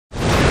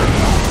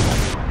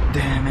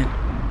Damn it.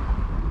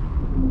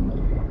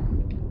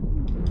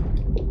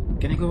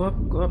 Can I go up?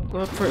 Go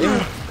up for air.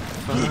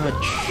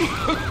 Fudge.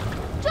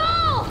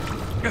 Joel!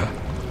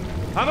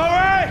 I'm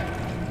alright!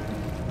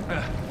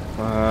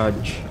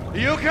 Fudge. Are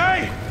you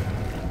okay?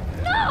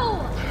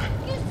 No!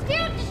 You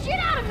scared the shit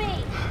out of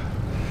me!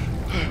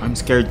 I'm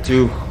scared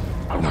too.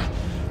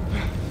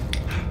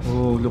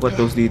 Oh, look at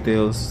those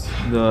details.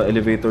 The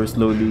elevator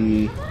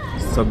slowly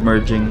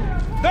submerging.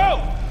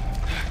 No!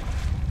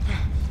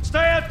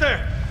 Stay out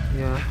there!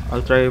 Yeah,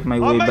 I'll try my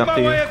I'll way make back my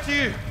to way you. up to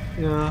you.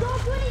 Yeah,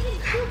 Don't do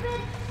anything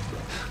stupid!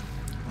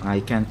 I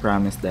can't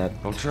promise that.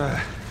 I'll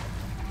try.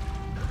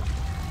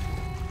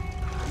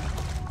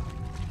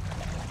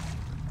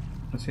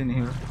 What's in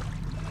here?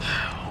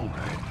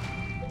 Alright.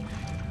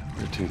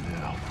 Where to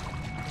now?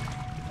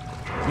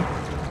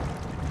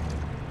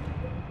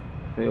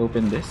 If I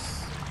open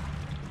this.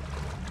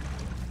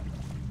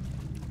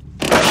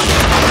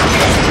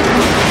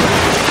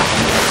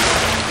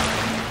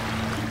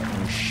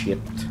 Oh shit.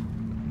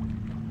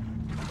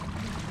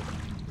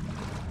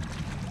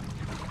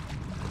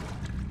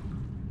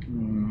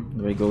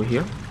 Do I go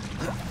here?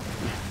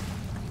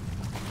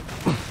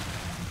 I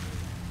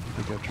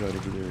think I've tried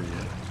over there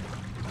yet.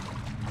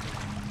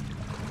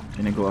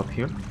 Can I go up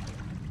here?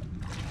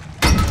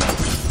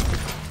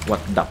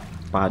 What the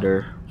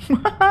father?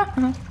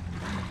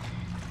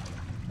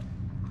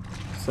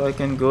 So I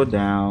can go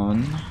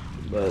down,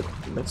 but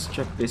let's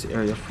check this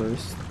area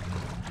first.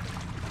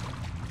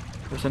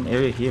 There's an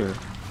area here.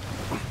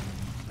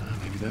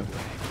 Maybe that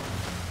way.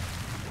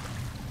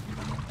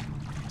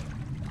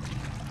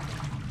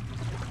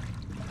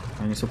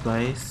 Any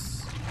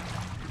supplies?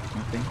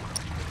 Nothing.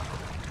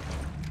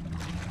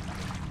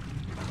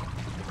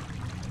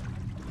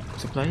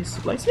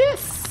 Supplies,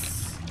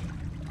 yes!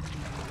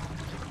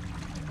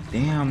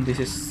 Damn, this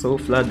is so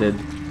flooded.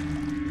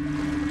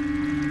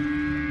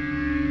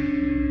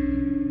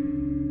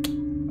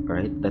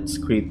 Alright, that's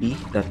creepy.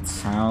 That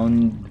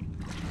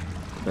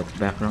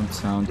background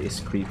sound is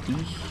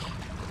creepy.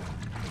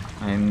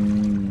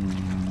 I'm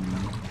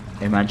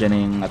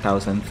imagining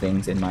 1,000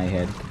 things in my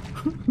head.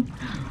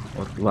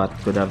 What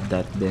could have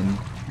that been?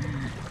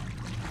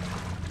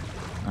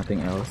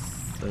 Nothing else.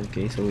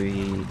 Okay, so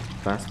we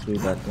passed through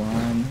that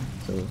one.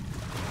 So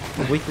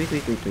wait.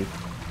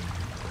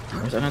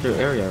 There's another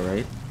area,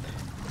 right?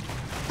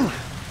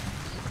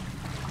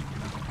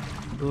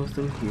 Go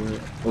through here.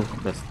 Oh,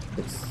 that's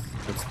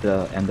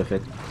the end of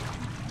it.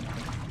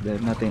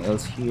 There's nothing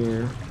else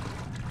here.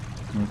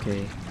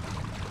 Okay.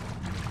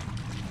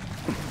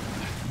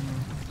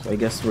 So I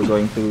guess we're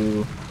going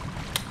to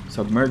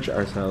submerge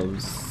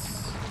ourselves.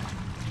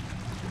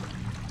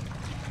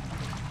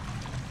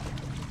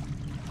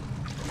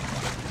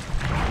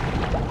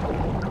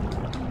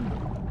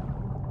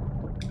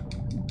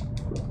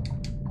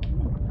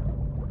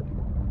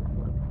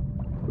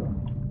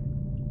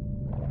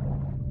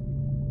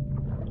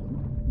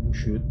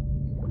 Shoot.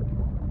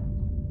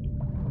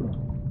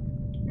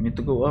 We need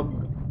to go up.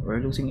 We're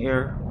losing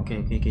air.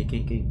 Okay.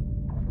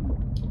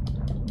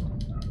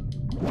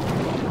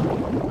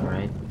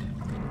 Alright.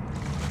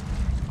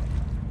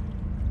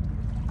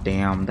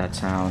 Damn, that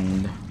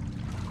sound.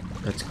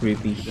 That's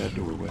creepy. That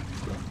doorway.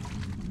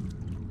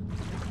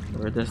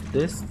 Where does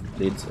this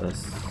leads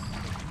us?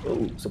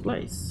 Oh,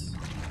 supplies.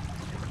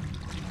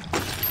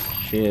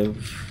 Shiv.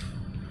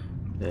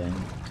 Then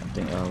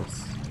something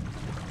else.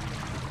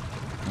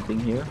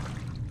 Nothing here.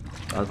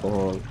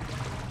 Alcohol.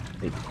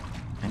 Wait.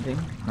 Anything?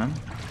 None?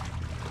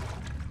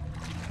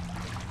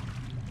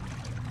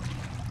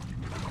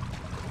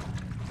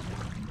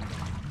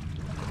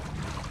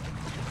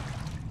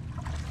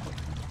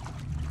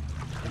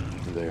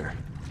 Over there.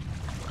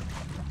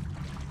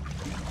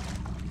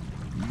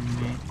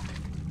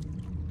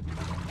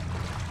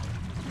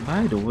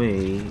 By the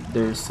way,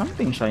 there's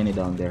something shiny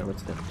down there.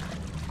 What's that?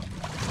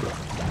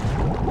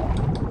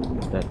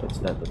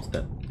 What's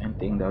that?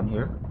 Anything down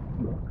here?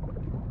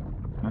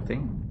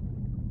 Nothing.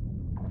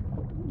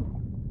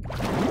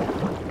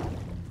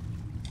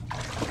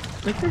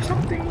 Like there's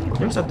something.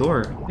 There's a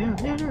door.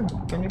 There.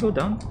 Can we go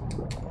down?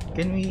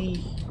 Can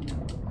we?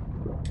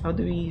 How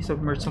do we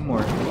submerge some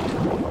more?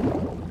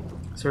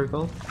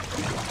 Circle.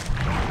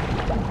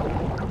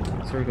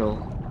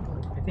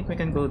 I think we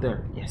can go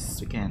there. Yes,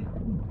 we can.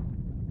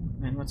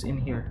 Man, what's in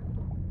here?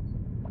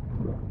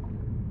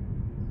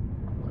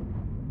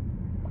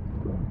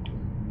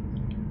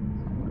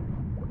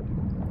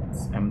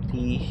 It's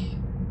empty.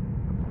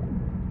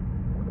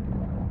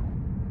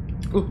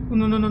 Oh,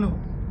 no.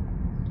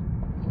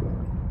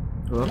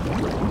 Oh,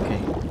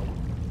 okay.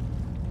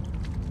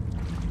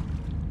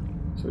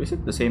 So is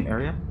it the same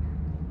area?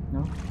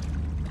 No?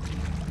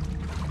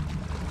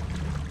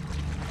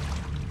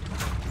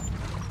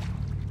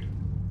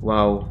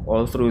 Wow,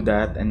 all through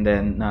that and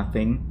then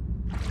nothing.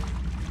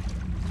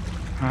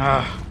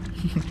 Ah.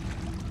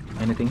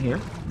 Anything here?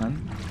 None?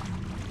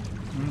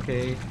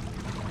 Okay.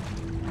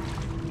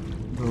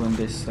 Go on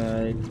this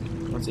side.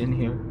 What's in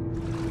here?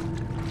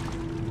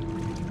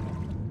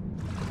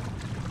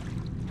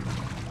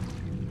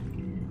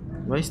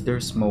 Why is there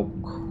smoke?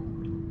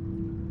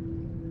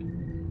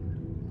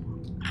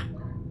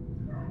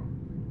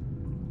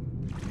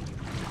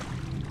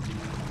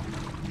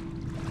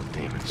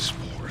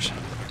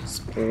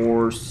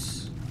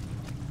 course.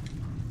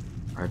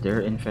 Are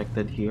there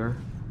infected here?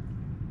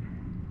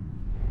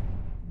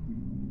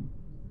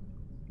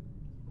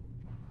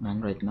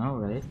 None right now,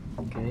 right?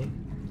 Okay.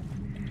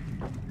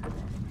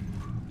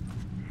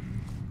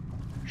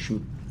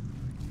 Shoot.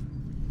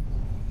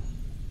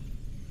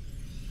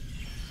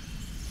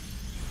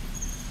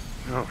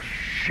 Oh,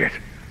 shit.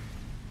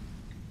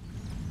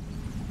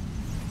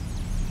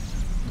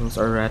 Those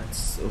are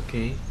rats,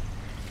 okay.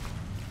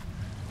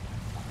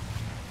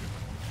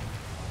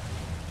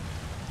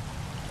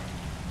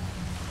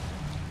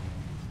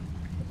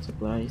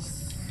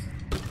 Supplies.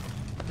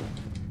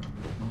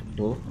 Not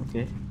full,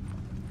 okay.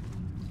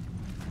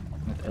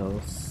 What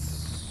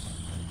else?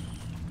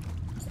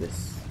 What's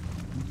this?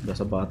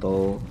 There's a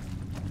bottle.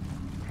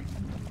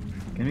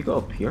 Can we go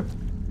up here?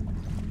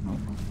 No.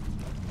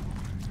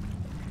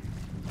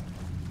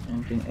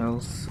 Anything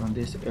else on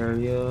this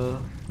area?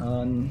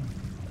 None.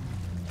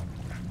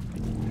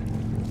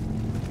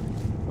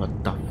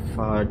 What the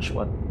fudge?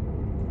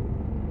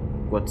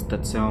 What's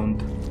that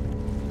sound?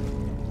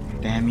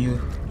 Damn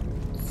you.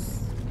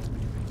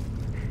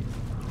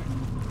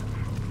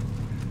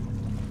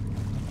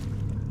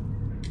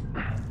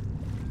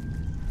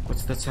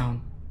 What's that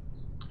sound?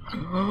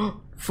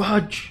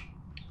 Fudge!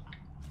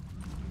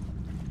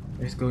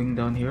 It's going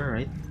down here,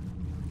 right?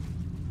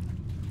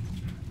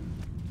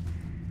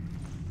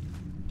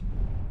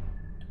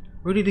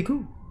 Where did he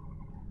go?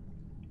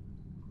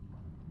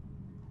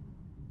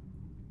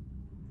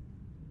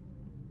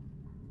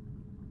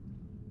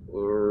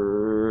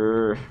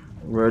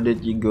 Where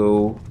did you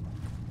go?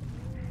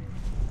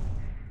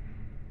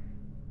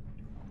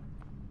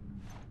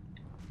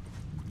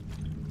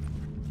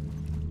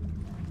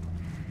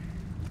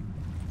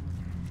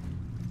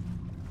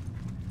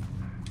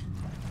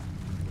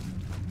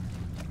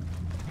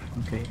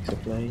 Okay,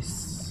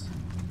 supplies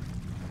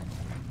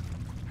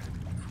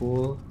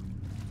full.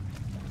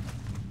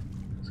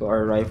 So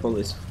our rifle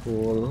is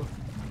full.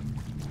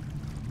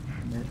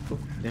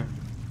 There.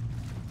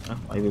 Oh,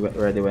 I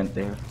already went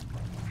there.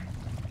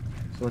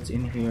 So what's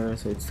in here?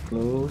 So it's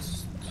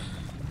closed.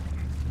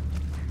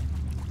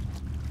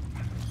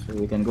 So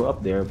we can go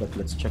up there, but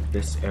let's check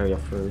this area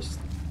first.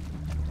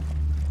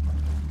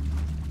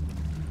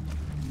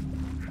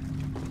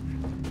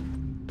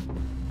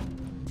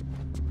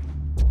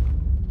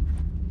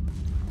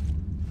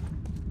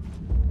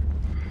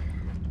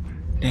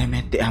 Damn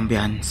it, the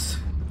ambience.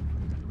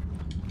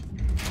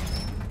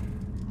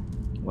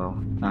 Well,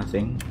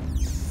 nothing.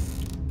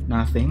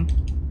 Nothing.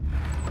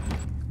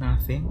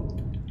 Nothing.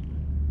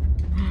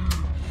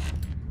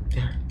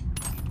 There.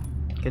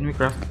 Can we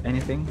craft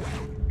anything?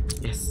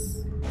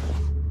 Yes.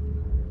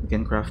 We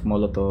can craft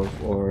Molotov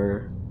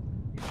or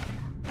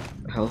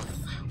health.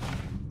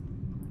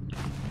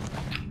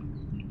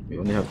 We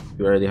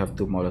already have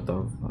 2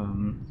 Molotov.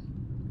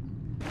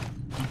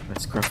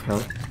 Let's craft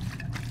health.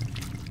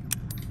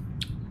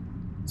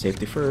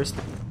 Safety first.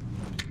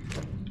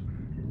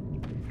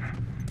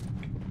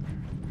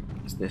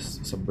 What's this?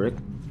 It's a brick.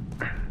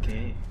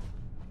 Okay.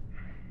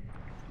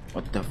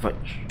 What the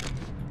fudge?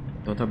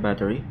 Don't have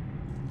battery.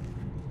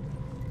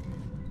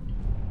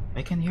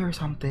 I can hear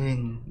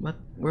something, but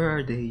where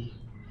are they?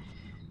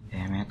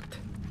 Damn it.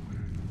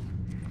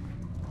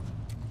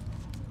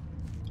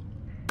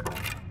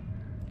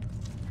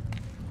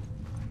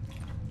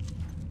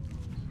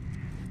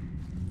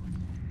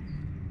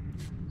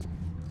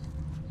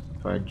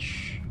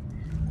 Fudge.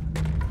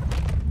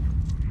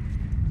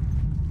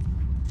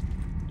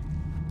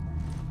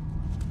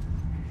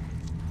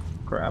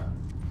 Crap.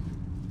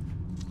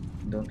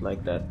 Don't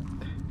like that.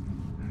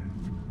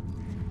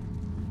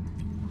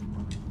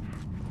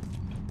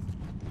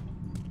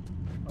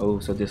 Oh,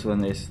 so this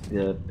one is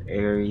the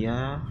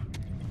area.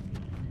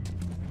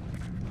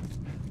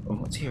 Oh,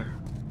 what's here?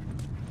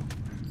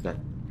 What's that?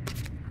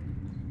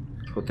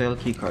 Hotel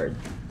keycard.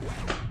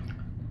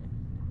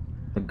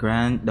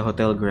 The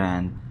Hotel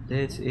Grand.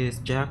 This is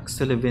Jack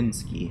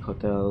Sullivinsky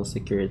Hotel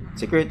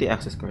security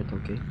access card.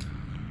 Okay.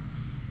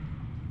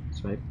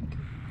 Swipe. Okay.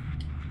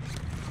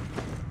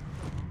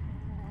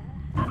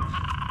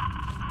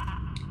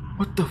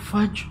 What the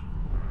fudge?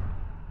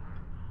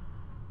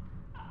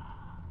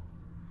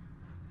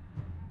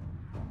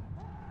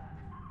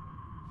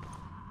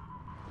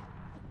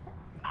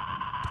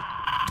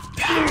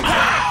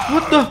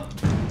 What the?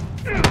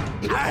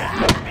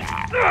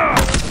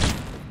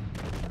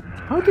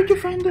 How did you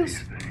find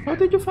this? How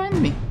did you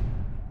find me?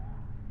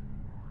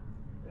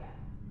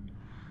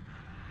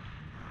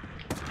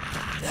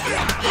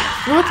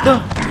 What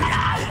the?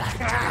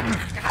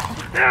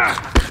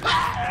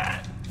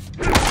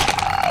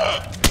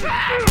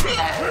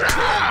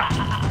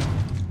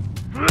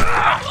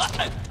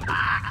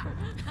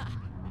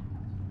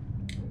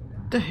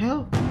 The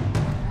hell?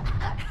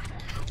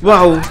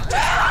 Wow!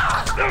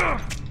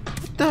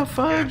 What the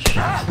fudge?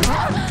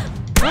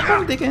 How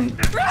come they can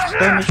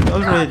damage me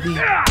already?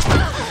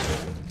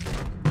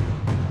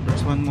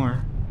 There's one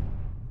more.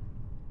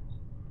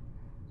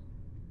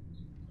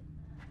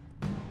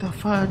 The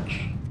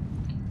fudge!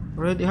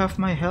 Already have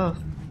my health.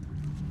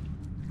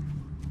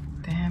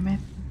 Damn it.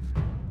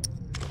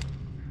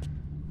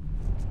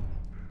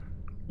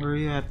 Where are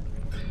you at?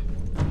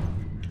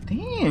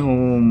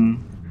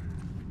 Damn!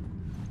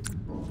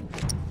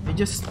 I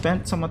just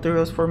spent some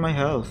materials for my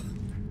health.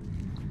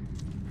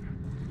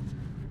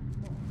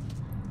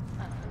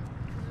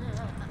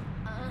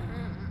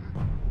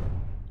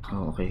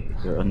 Oh, okay.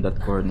 You're on that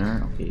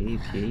corner. Okay,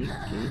 okay,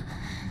 okay.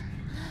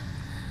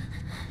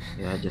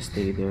 Yeah, just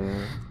stay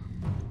there.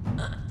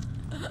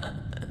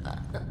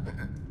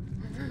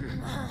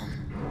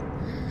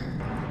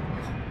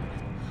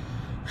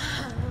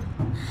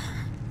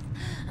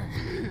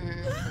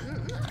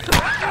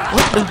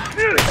 What the?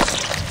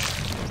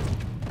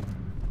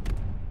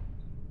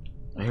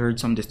 I heard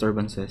some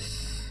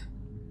disturbances.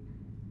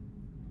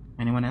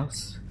 Anyone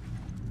else?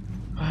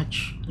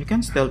 Fudge, you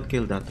can stealth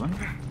kill that one.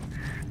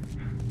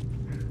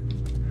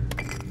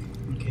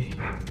 Okay.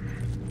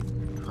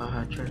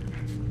 Fudge.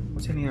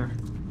 What's in here?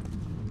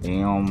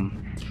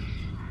 Damn.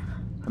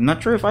 I'm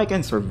not sure if I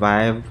can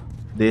survive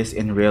this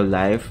in real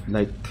life.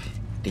 Like,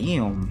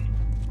 damn.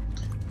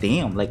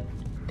 Damn, like,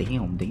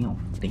 damn.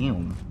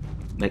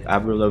 Like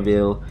Avril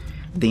Lavigne.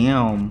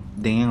 Damn.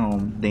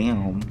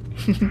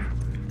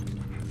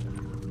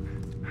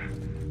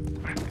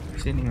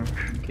 What's in here?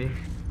 Okay.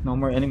 No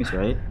more enemies,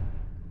 right?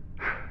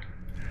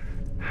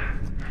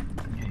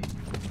 Okay.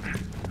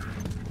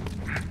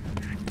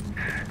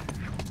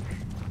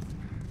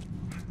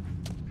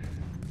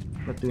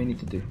 What do I need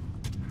to do?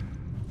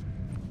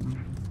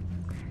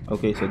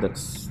 Okay, so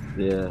that's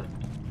the...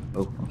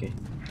 Oh, okay.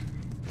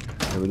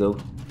 There we go.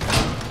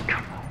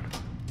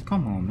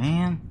 Come on,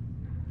 man.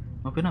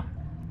 Open up.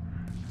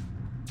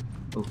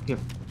 Oh, here.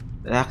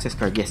 The access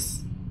card,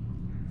 yes.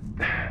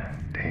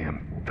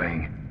 Damn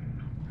thing.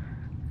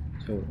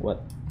 So,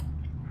 what?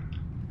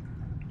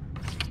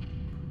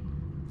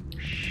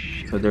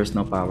 So there's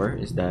no power,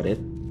 is that it?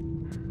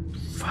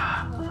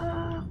 Fuck.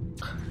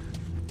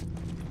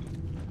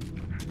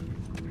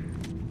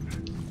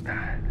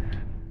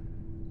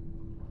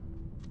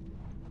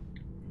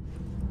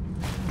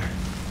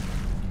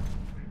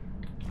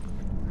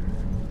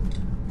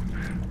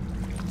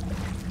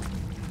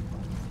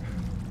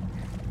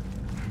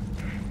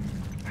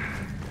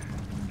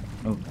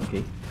 Oh,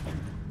 okay.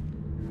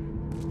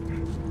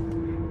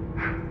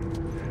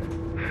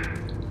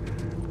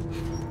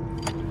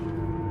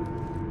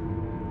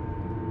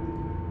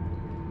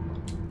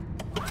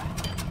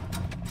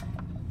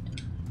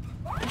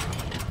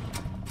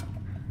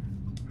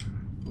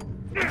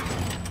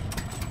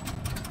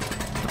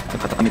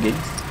 Kami din.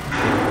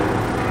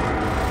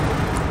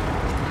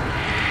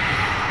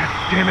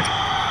 Damn it.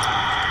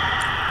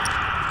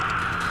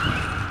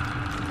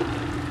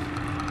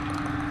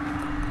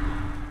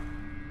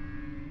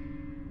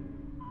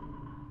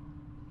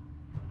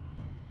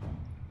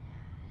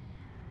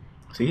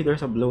 See,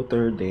 there's a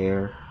bloater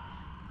there.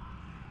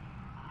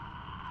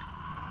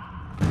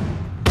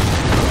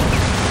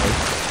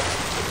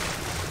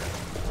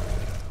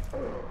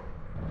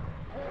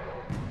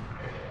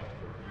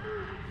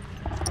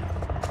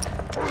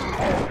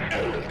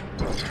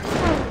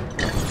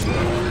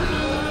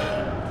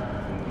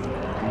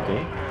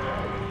 Okay.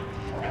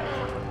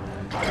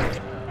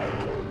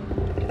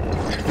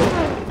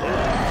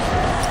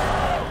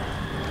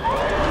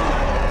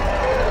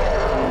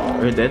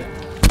 You're dead.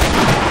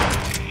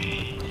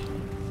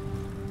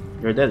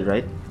 You're dead,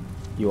 right?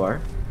 You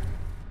are?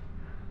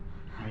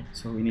 Alright,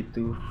 so we need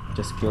to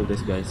just kill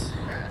these guys.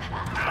 Okay.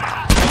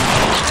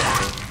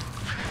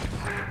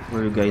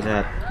 Where are you guys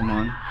at? Come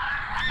on.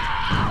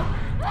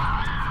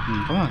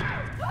 Come on.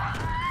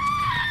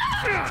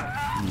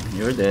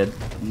 You're dead.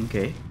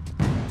 Okay.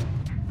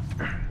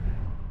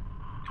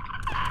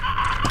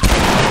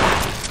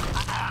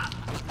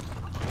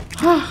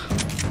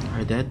 Are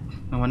you dead?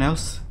 No one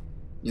else?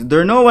 Is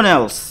there no one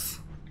else?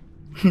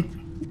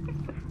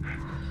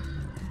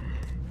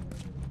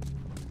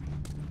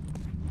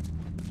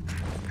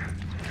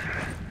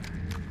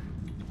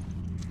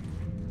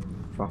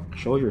 Fuck,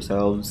 show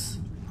yourselves.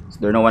 Is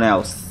there no one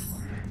else?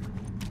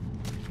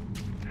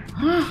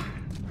 I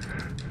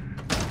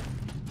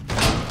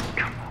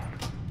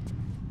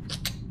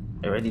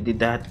already did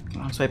that.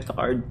 Come on, swipe the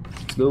card.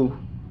 Let's go.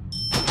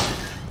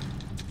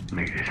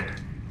 Made it.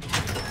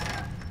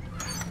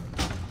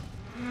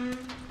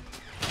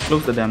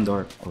 Close the damn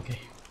door. Okay.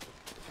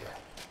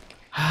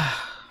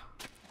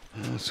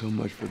 So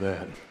much for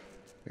that.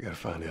 I gotta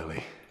find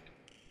Ellie.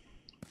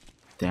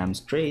 Damn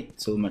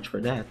straight. So much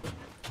for that.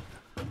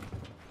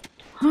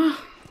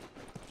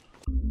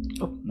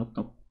 Oh,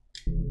 nope.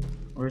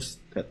 Where's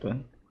that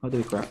one? How do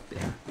we craft it?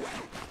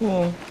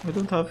 Oh, we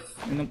don't have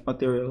enough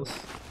materials.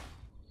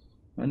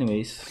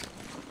 Anyways,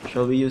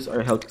 shall we use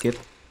our health kit?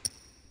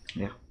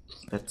 Yeah,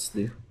 let's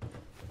do.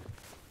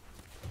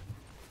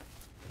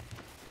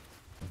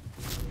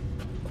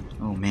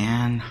 Oh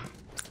man.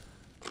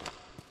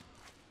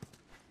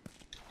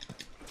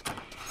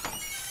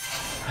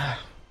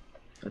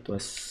 That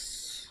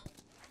was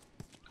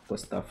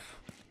tough.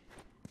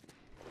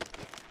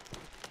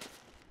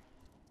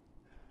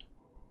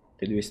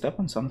 Did we step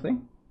on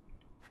something?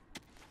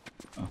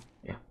 Oh,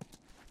 yeah.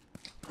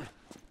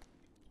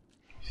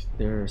 Is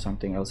there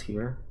something else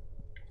here?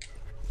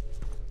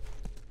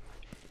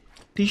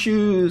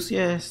 Tissues,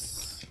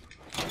 yes.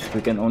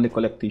 We can only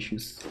collect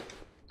tissues.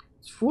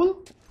 It's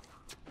full?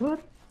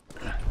 What?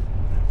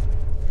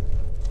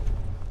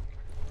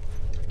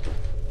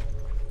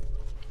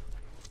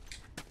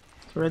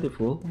 It's already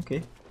full,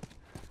 okay.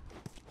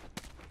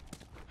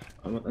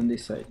 How about on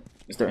this side?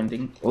 Is there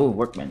anything? Oh,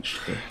 workbench.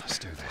 Okay. Let's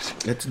do this.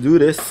 Let's do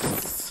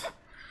this.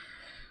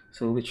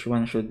 So which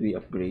one should we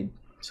upgrade?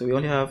 So we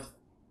only have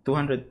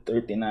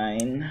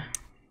 239.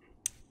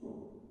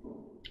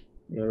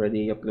 We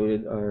already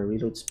uploaded our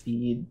reload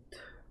speed,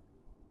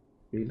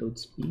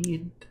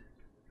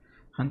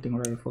 hunting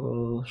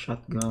rifle,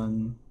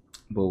 shotgun,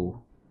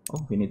 bow.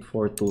 Oh, we need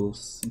 4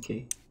 tools.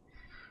 Okay.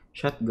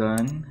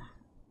 Shotgun.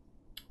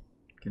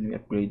 Can we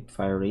upgrade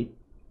fire rate?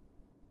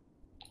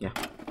 Yeah.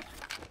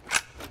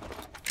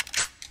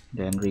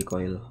 Then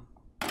recoil.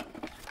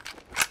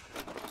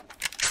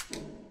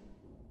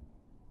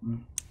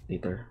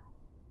 Later.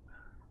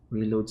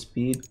 Reload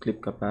speed,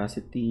 clip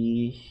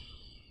capacity.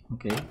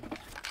 Okay.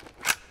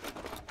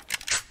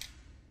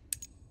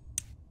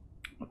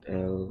 What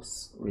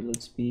else?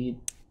 Reload speed,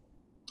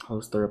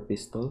 holster a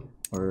pistol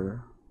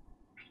or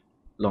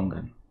long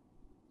gun.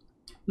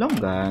 Long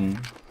gun.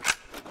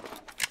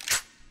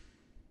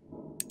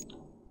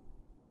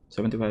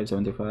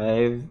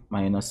 75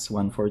 minus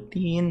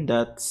 114.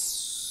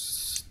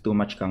 That's too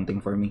much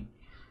counting for me.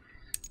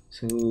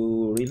 So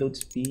reload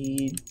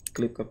speed,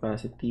 clip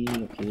capacity.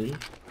 Okay.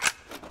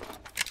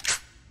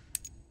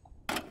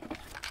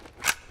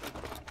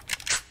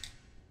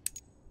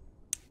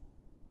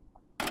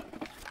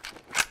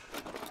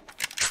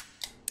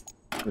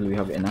 Will we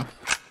have enough?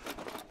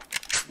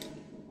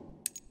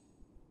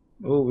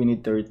 Oh, we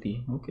need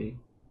 30. Okay.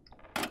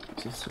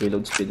 Let's just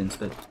reload speed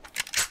instead.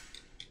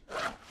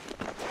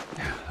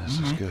 Yeah, this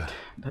is good.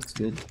 That's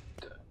good.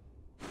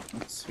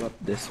 Let's swap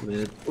this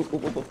with...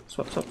 Oh,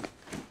 swap.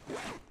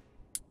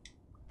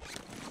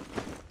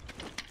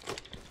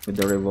 With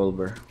the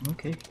revolver.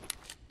 Okay.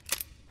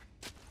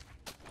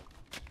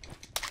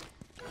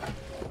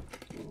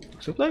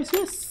 Supplies,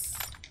 yes!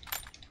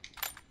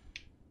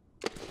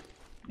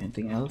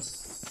 Anything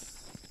else?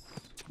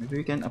 Maybe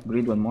we can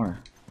upgrade one more.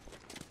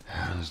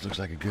 Yeah, this looks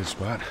like a good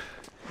spot.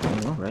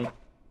 Oh, right.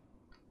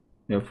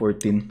 We have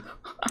 14.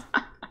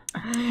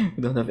 We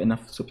don't have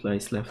enough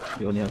supplies left.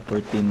 We only have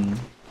 14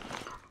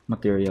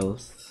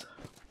 materials.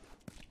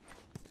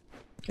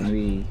 Can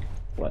we...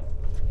 what?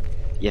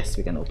 Yes,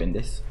 we can open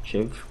this.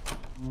 Shiv.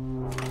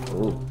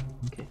 Oh,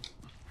 okay.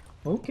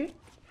 Okay.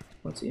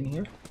 What's in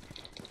here?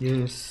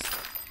 Yes.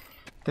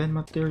 10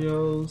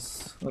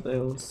 materials. What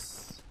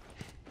else?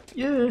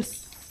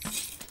 Yes!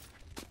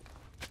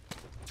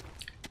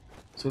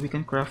 So we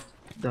can craft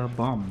the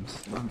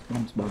bombs.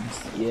 Bombs.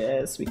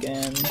 Yes, we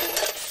can.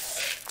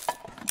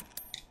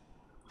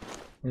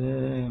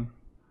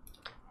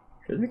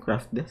 Should we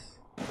craft this?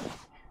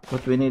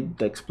 But we need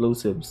the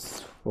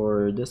explosives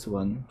for this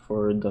one,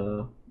 for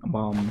the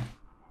bomb.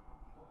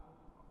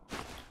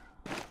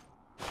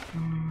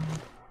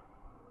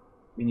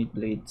 We need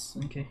blades.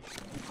 Okay,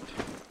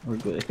 we're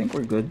good. I think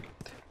we're good.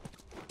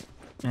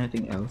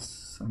 Anything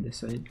else on this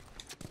side?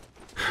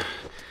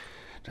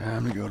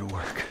 Time to go to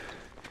work.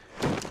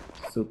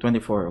 So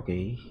 24.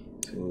 Okay,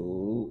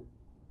 so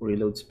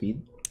reload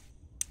speed.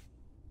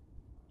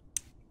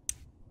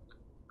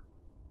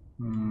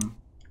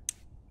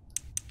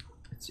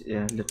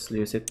 Let's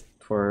use it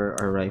for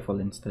our rifle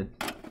instead.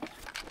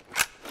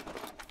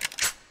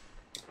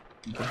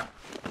 Okay,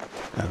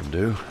 That'll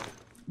do.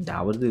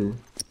 that will do.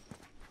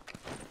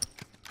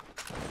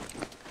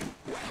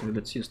 So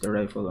let's use the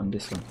rifle on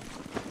this one.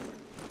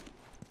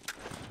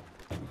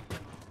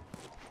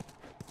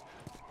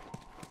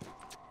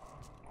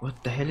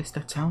 What the hell is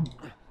that sound?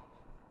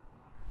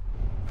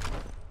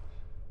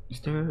 Is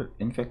there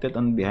infected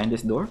on behind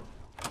this door?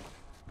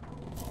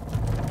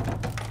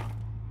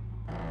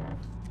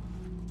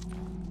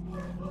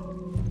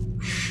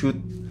 Shoot,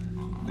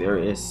 there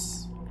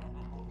is.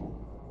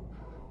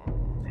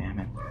 Damn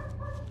it.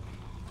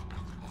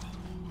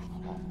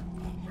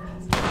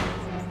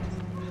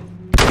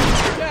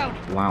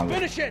 Down. Wow.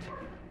 Finish it.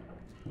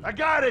 I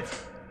got it!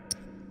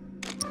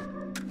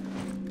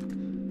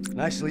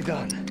 Nicely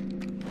done.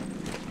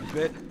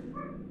 Bit.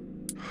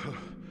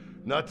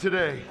 Not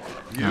today.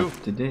 You?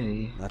 Not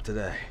today. Not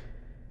today.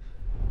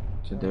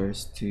 So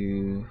there's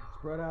 2.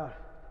 Spread out.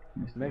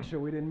 Make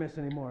sure we didn't miss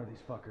any more of these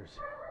fuckers.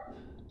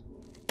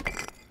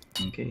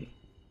 Okay.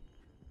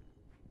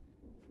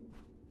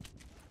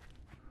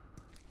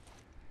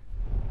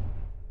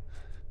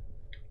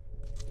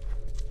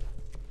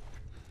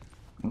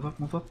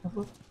 Move up.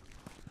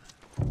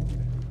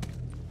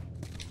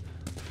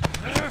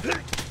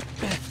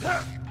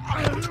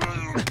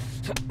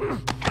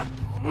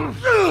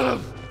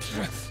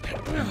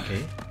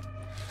 Okay.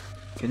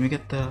 Can we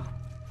get the...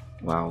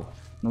 Wow.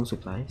 No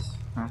supplies.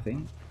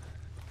 Nothing.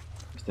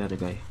 Where's the other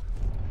guy?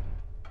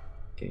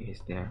 Okay,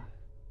 he's there.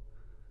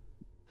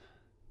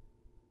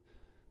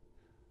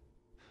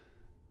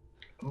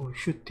 Oh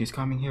shoot, he's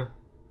coming here.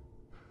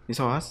 He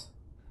saw us?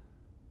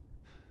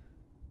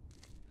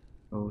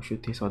 Oh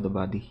shoot, he saw the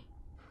body.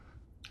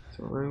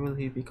 So where will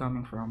he be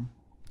coming from?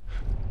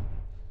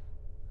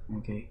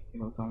 Okay, he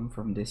will come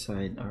from this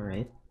side,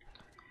 alright.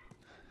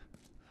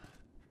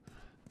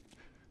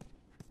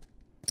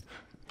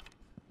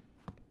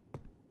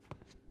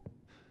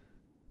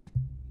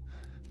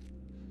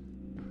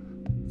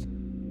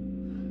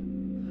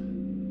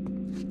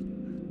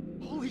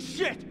 Holy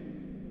shit!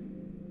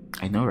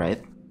 I know,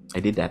 right? I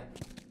did that.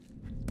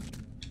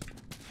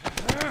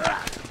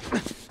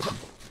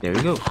 There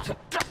we go.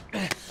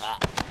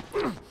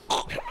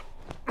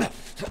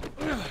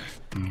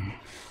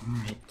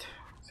 Alright.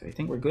 So I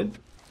think we're good.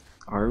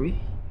 Are we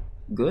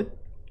good?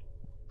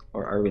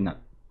 Or are we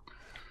not?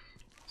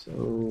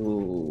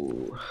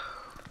 So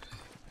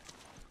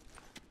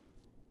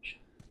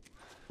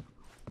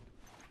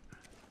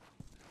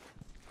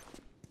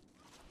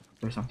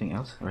there's something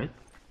else, right?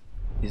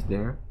 Is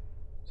there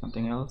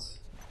something else?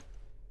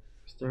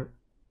 Is there?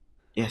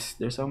 Yes,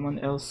 there's someone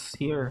else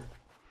here.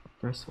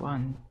 There's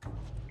one.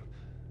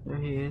 There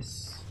he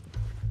is.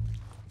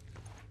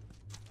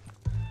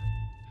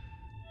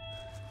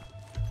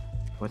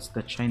 What's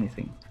that shiny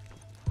thing?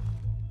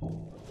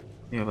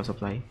 You have a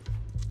supply?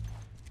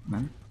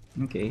 None?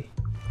 Okay.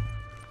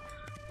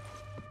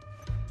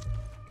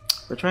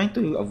 We're trying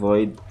to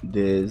avoid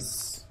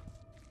these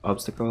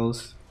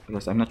obstacles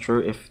because I'm not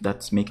sure if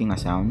that's making a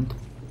sound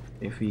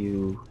if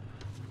you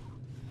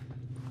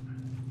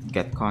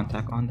get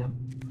contact on them.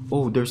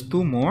 Oh, there's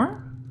two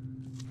more?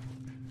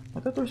 I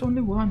thought there's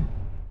only one.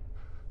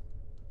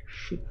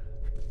 Shit.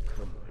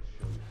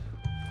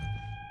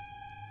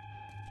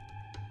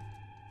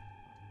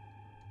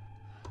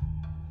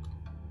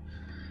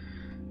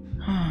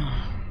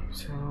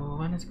 So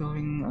one is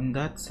going on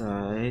that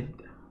side,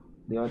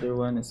 the other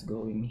one is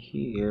going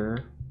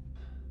here.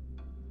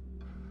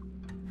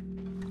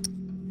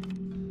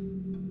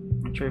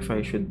 Not sure if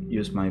I should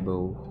use my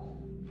bow.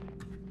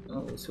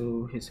 Oh,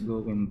 so he's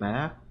going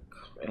back,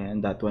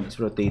 and that one is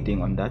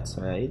rotating on that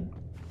side.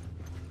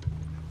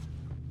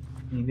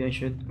 Maybe I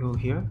should go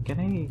here. Can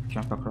I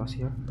jump across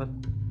here? But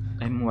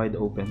I'm wide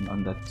open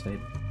on that side.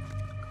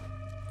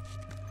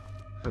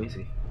 Where is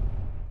he?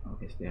 Oh,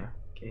 he's there.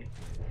 Okay.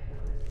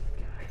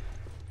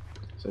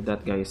 So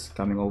that guy is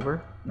coming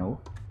over? No,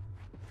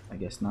 I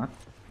guess not.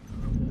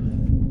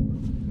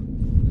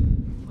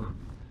 Oh,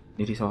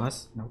 did he saw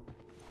us? No.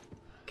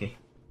 Okay.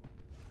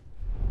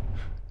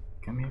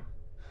 Come here.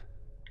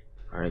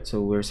 Alright,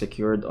 so we're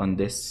secured on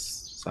this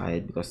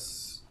side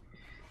because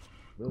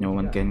no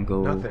one can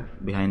go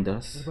behind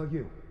us. What about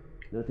you?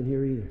 Nothing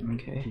here either.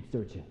 Okay. Keep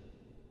searching.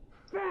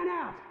 Fan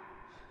out!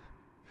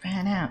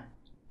 Fan out!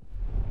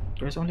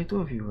 There's only two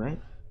of you,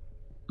 right?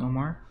 No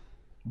more?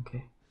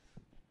 Okay.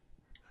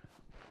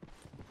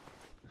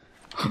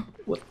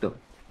 What the?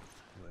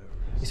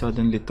 He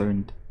suddenly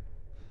turned.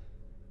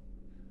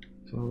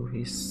 So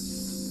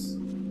he's...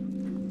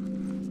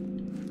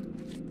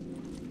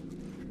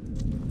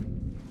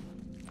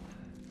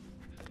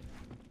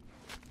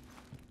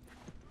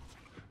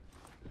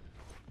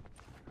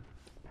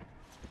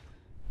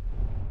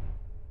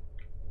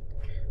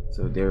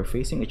 So they're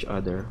facing each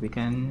other. We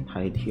can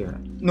hide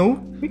here.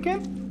 No, we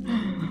can't.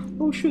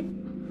 Oh shoot.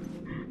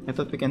 I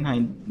thought we can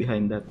hide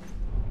behind that.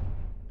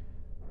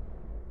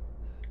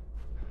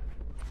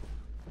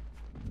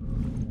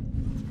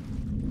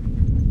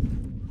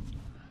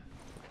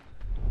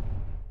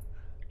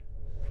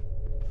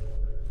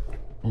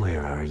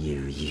 Where are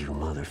you, you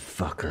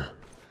motherfucker?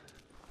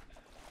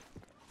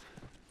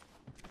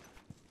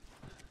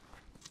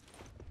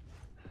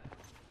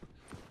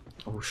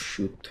 Oh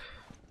shoot.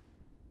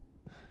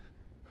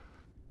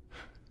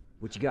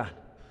 What you got?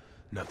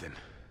 Nothing.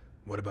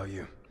 What about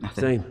you?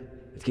 Nothing. Same.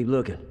 Let's keep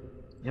looking.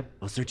 Yep.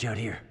 I'll search out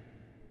here.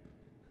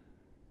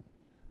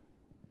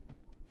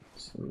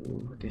 So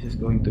this is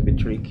going to be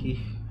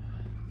tricky.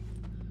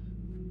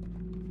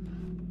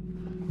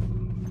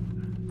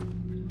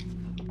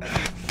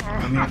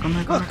 Come here, come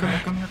here, come here, come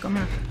here, come here, come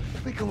here.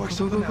 We can work Go,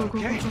 something go, go, out, go,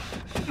 okay? go,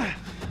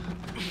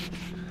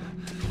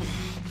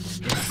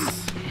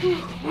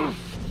 go.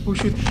 Oh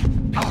shoot.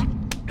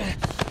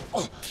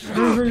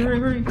 Hurry, hurry, hurry,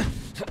 hurry.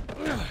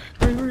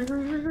 Hurry, hurry,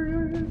 hurry, hurry,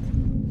 hurry, hurry.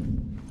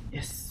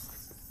 Yes.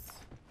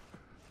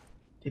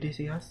 Did he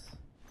see us?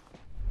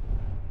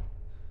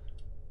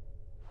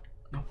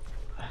 No.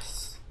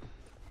 Yes.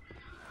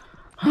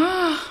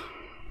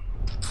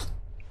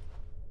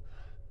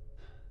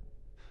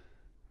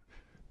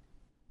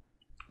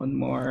 One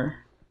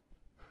more.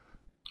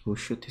 Oh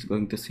shoot, he's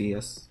going to see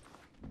us.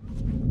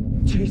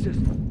 Jesus.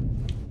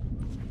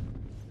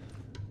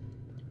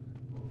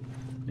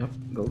 Yep.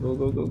 Go, go,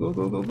 go, go, go,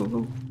 go, go, go,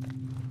 go.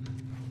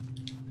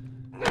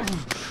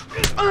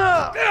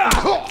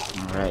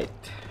 Alright.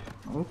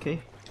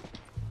 Okay.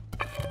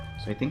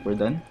 So I think we're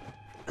done.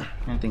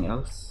 Anything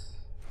else?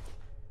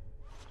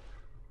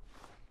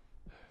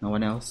 No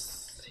one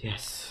else?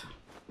 Yes.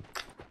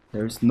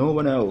 There's no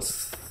one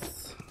else.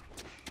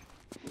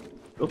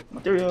 Oh,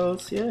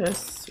 materials.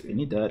 Yes. We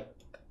need that.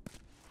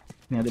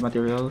 Any other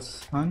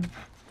materials? Huh?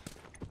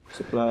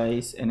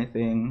 Supplies?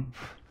 Anything?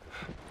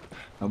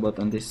 How about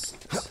on this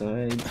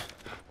side?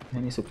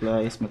 Any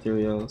supplies,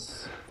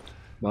 materials?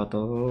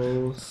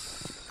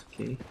 Bottles.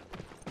 Okay.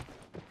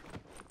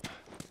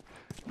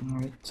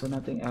 Alright, so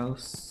nothing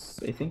else.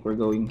 I think we're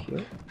going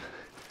here.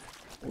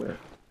 Where?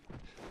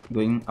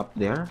 Going up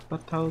there?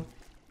 But how?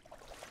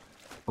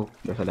 Oh,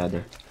 there's a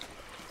ladder.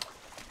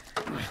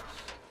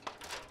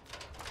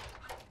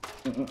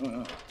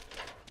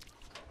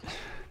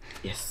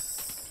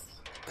 Yes.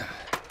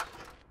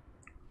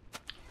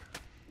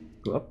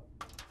 Go up.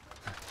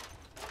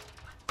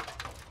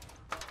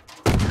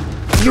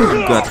 You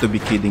got to be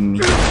kidding me.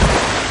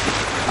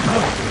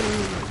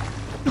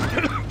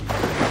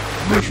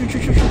 Shoot.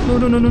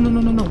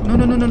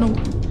 No.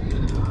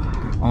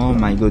 Oh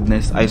my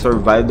goodness. I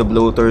survived the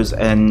bloaters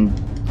and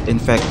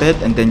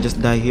infected and then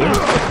just die here?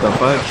 What the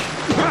fudge?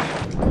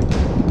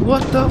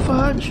 What the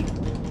fudge?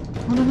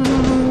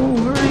 No,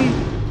 hurry.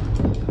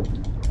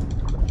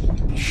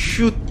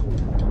 Shoot.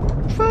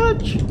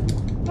 Fudge.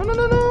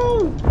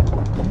 No.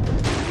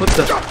 What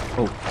the?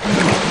 Oh.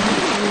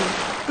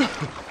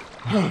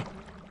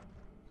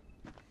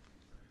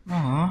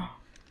 Aww.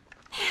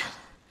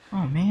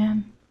 Oh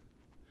man.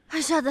 I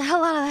shot the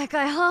hell out of that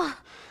guy, huh?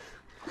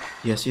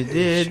 Yes, you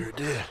did. Sure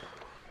did.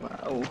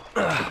 Wow.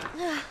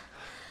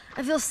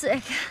 I feel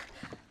sick.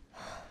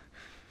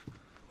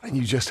 And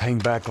you just hang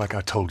back like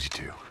I told you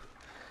to.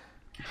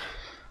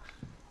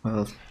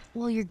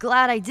 Well, you're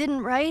glad I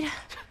didn't, right?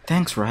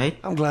 Thanks, right?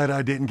 I'm glad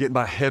I didn't get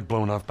my head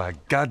blown off by a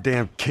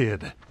goddamn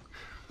kid.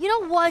 You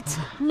know what?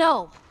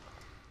 No.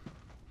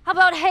 How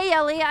about, hey,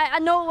 Ellie, I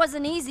know it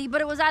wasn't easy,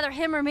 but it was either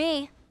him or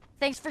me.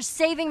 Thanks for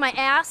saving my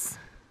ass.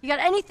 You got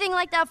anything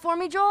like that for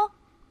me, Joel?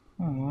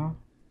 Aww.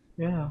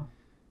 Yeah.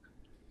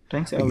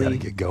 Thanks, We Ellie. gotta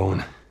get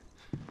going.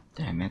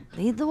 Damn it.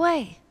 Lead the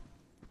way.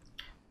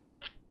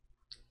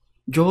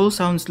 Joel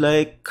sounds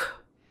like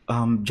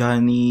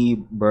Johnny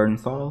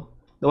Bernthal,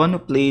 the one who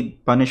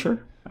played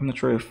Punisher. I'm not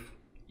sure if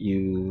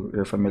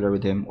you're familiar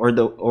with him,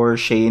 or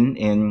Shane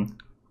in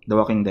The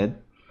Walking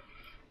Dead,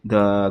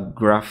 the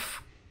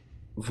gruff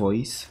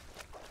voice.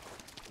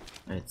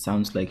 It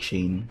sounds like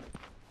Shane.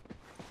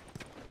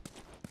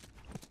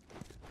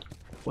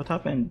 What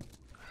happened?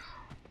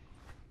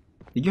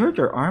 Did you hurt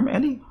your arm,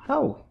 Ellie?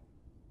 How?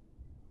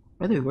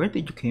 By the way, where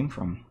did you came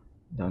from?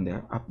 Down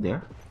there? Up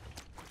there?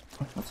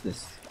 Oh, what's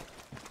this?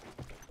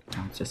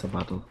 Oh, it's just a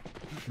bottle.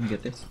 Can you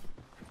get this?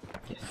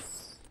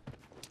 Yes.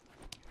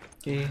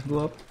 Okay,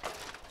 go up.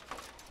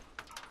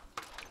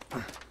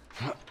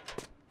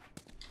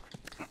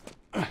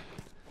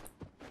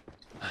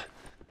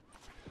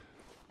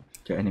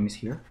 There are enemies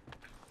here?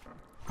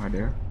 Are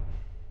there?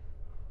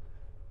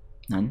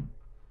 None?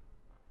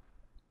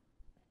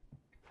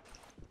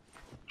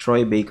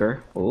 Troy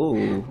Baker.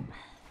 Oh.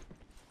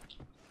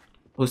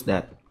 Who's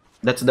that?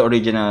 That's the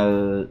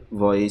original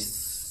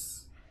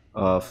voice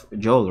of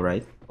Joel,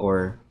 right?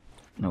 Or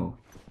no?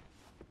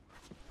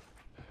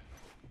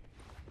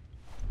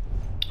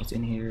 What's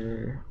in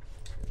here?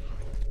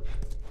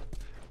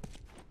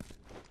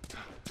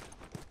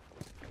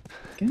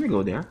 Can we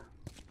go there?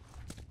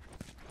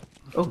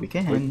 Oh, we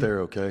can. Wait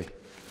there, okay?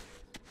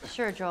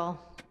 Sure, Joel.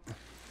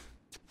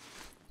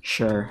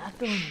 Sure. Not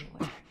going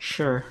anywhere.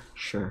 Sure.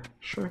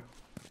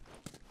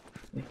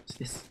 Wait, what's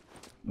this?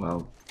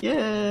 Wow.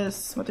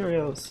 Yes!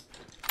 Materials!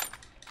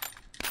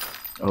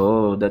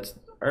 Oh, that's...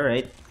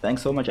 Alright.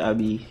 Thanks so much,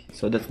 Abby.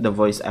 So that's the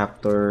voice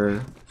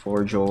actor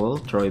for Joel,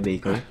 Troy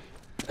Baker.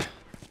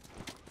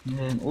 And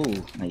then,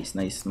 oh, nice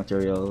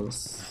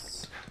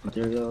materials.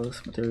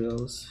 Materials.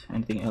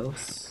 Anything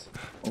else?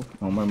 Oh,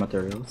 no more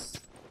materials.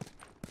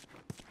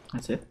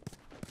 That's it.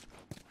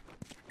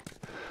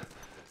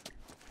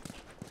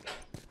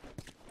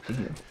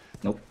 Anything here?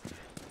 Nope.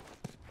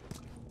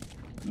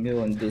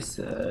 Go on this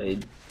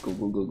side. Go.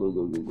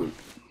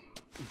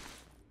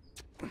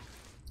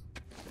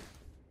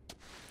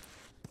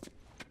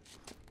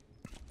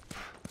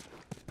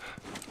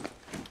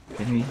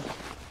 Can we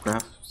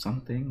craft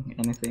something?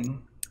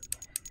 Anything?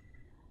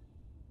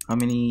 How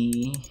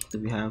many do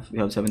we have? We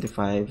have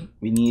 75.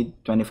 We need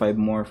 25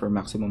 more for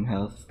maximum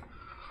health.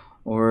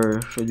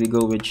 Or should we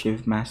go with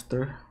Shift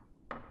Master?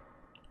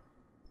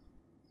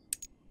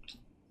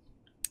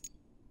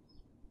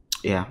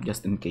 Yeah,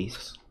 just in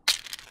case.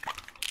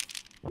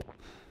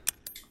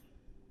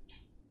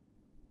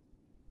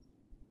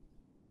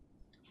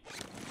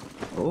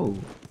 Oh,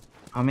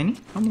 how many?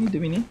 How many do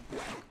we need?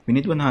 We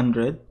need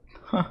 100.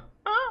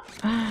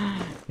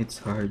 It's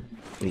hard.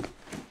 Wait,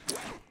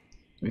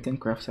 we can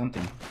craft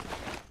something.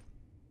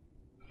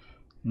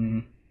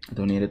 I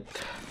don't need it.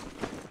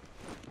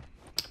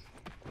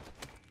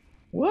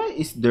 Why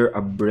is there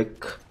a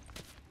brick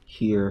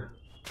here?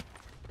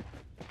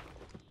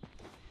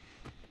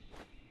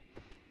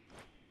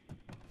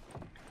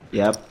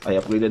 Yep, I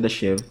upgraded the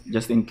shiv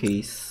just in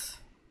case.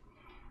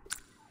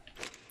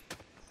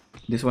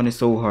 This one is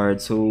so hard,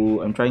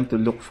 so I'm trying to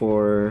look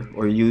for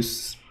or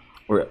use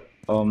or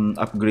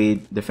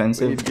upgrade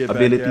defensive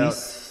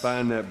abilities.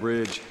 Find that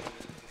bridge.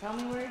 Tell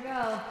me where to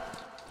go.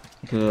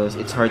 Because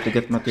it's hard to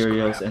get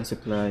materials and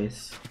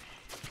supplies.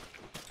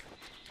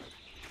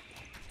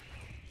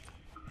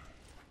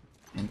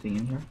 Anything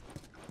in here?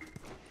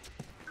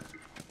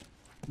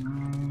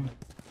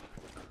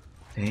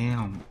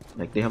 Damn,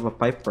 like they have a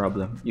pipe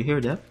problem. You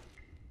hear that?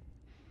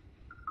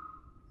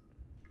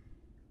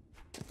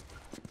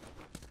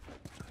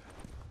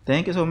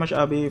 Thank you so much,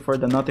 Abby, for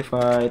the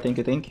notify. Thank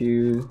you, thank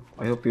you.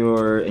 I hope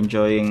you're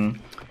enjoying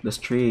the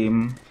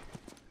stream.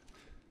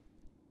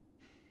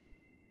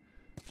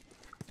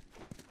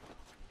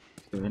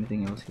 Is there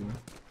anything else here?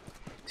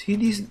 See,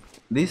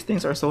 these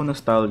things are so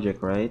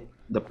nostalgic, right?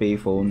 The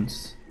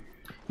payphones.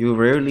 You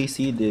rarely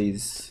see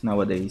these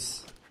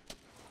nowadays,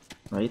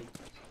 right?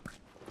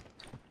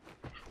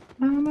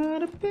 I'm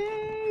at a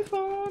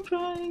payphone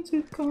trying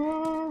to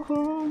call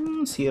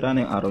home. Sira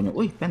na yung araw nyo.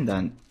 Uy,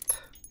 pendant.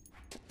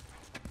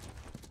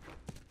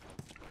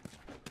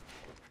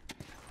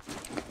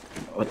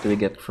 What do we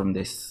get from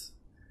this?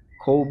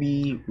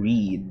 Kobe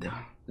Reed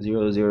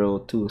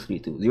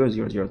 00232.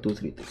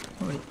 000232.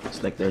 Alright,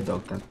 it's like their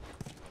dog tag.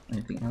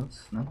 Anything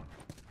else? No?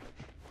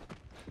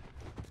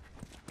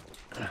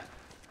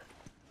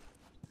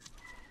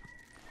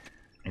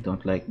 I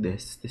don't like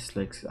this. This is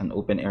like an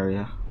open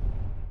area.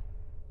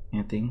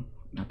 Anything?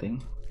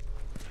 Nothing.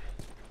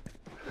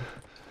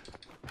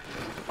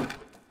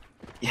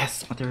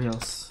 Yes,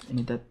 materials. I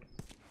need that.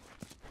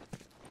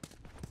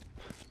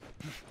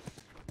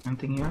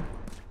 Anything here?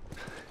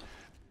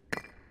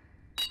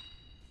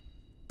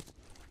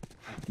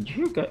 Did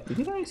you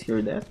guys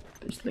hear that?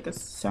 There's like a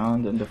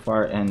sound on the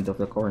far end of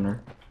the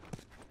corner.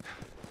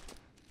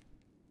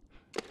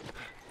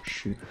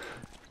 Shoot.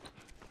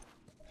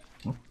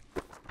 Oh,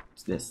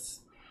 what's this?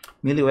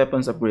 Melee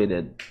weapons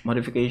upgraded.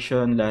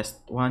 Modification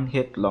last 1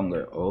 hit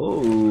longer.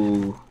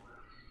 Oh.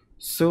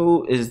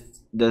 So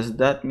does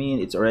that mean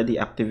it's already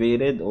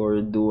activated,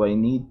 or do I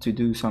need to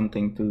do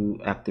something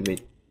to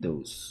activate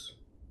those?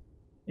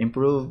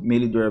 Improve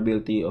melee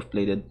durability of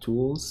bladed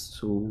tools.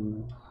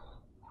 So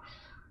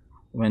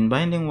when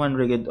binding one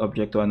rigged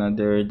object to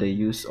another, the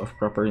use of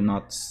proper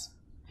knots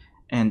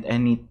and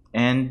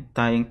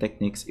tying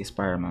techniques is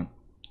paramount.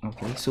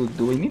 Okay, so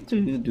do we need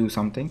to do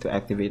something to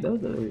activate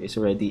that, or is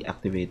already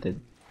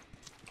activated?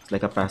 It's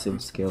like a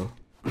passive skill.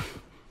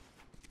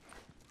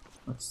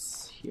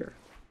 What's here?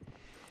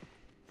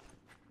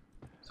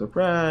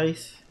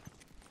 Surprise!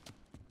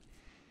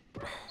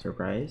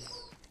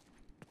 Surprise!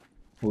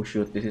 Oh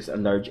shoot, this is a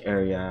large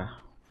area.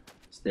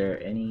 Is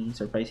there any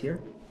surprise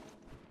here?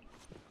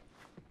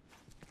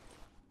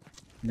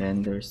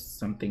 Then there's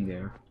something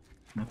there.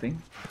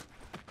 Nothing?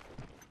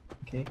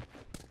 Okay.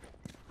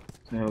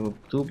 So I have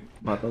 2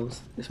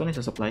 bottles. This one is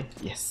a supply.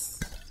 Yes!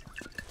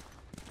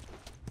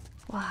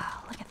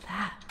 Wow, look at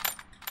that.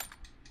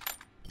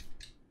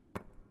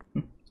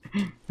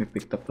 We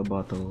picked up the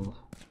bottle.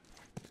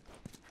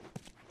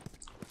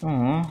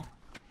 Oh,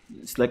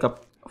 it's like a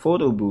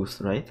photo booth,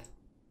 right?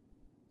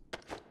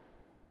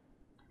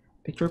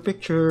 Picture,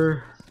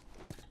 picture.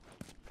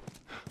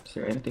 Is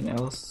there anything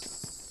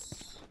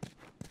else?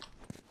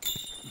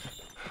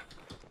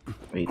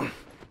 Wait.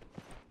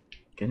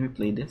 Can we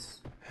play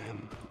this?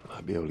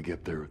 I'll be able to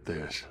get there with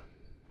this.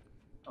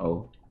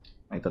 Oh,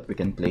 I thought we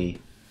can play.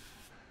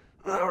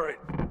 All right.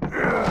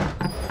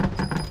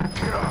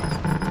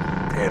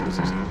 Damn, this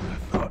is easier than I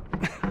thought.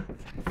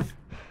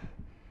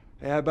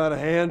 Hey, how about a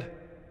hand?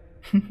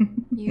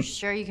 You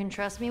sure you can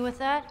trust me with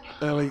that?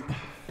 Ellie.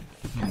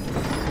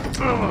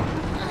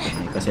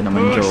 Kasi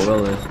naman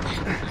Joel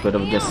could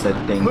have just said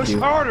thank Push you.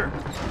 harder!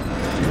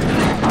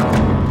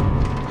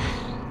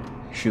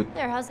 Shoot.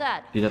 There, how's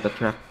that? Did that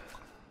attract?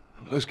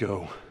 Let's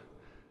go.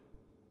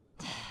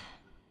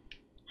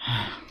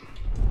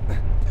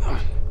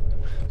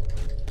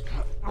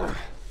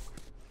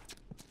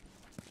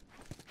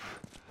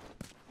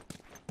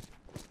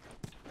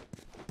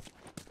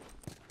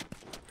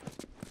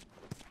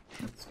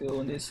 Let's go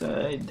on this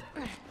side.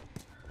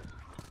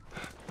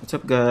 What's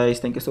up, guys?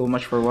 Thank you so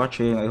much for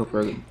watching. I hope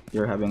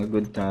you're having a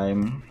good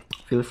time.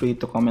 Feel free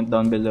to comment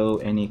down below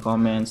any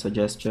comments,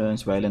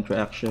 suggestions, violent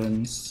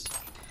reactions.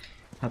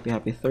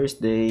 Happy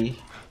Thursday.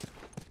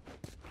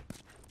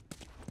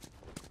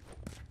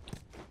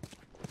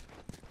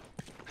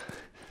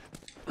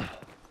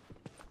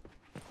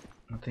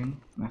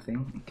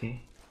 Nothing.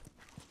 Okay.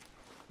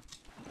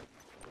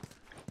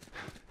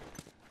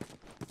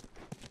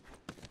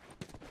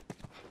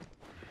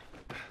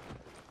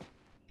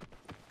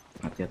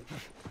 Not yet.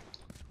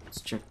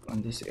 Let's check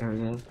on this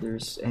area if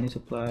there's any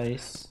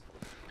supplies.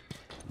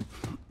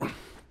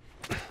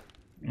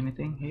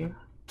 Anything here?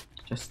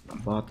 Just a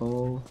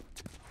bottle.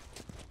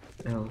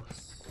 What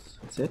else?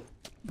 That's it?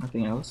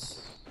 Nothing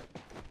else?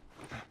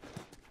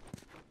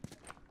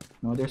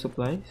 No other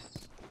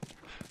supplies?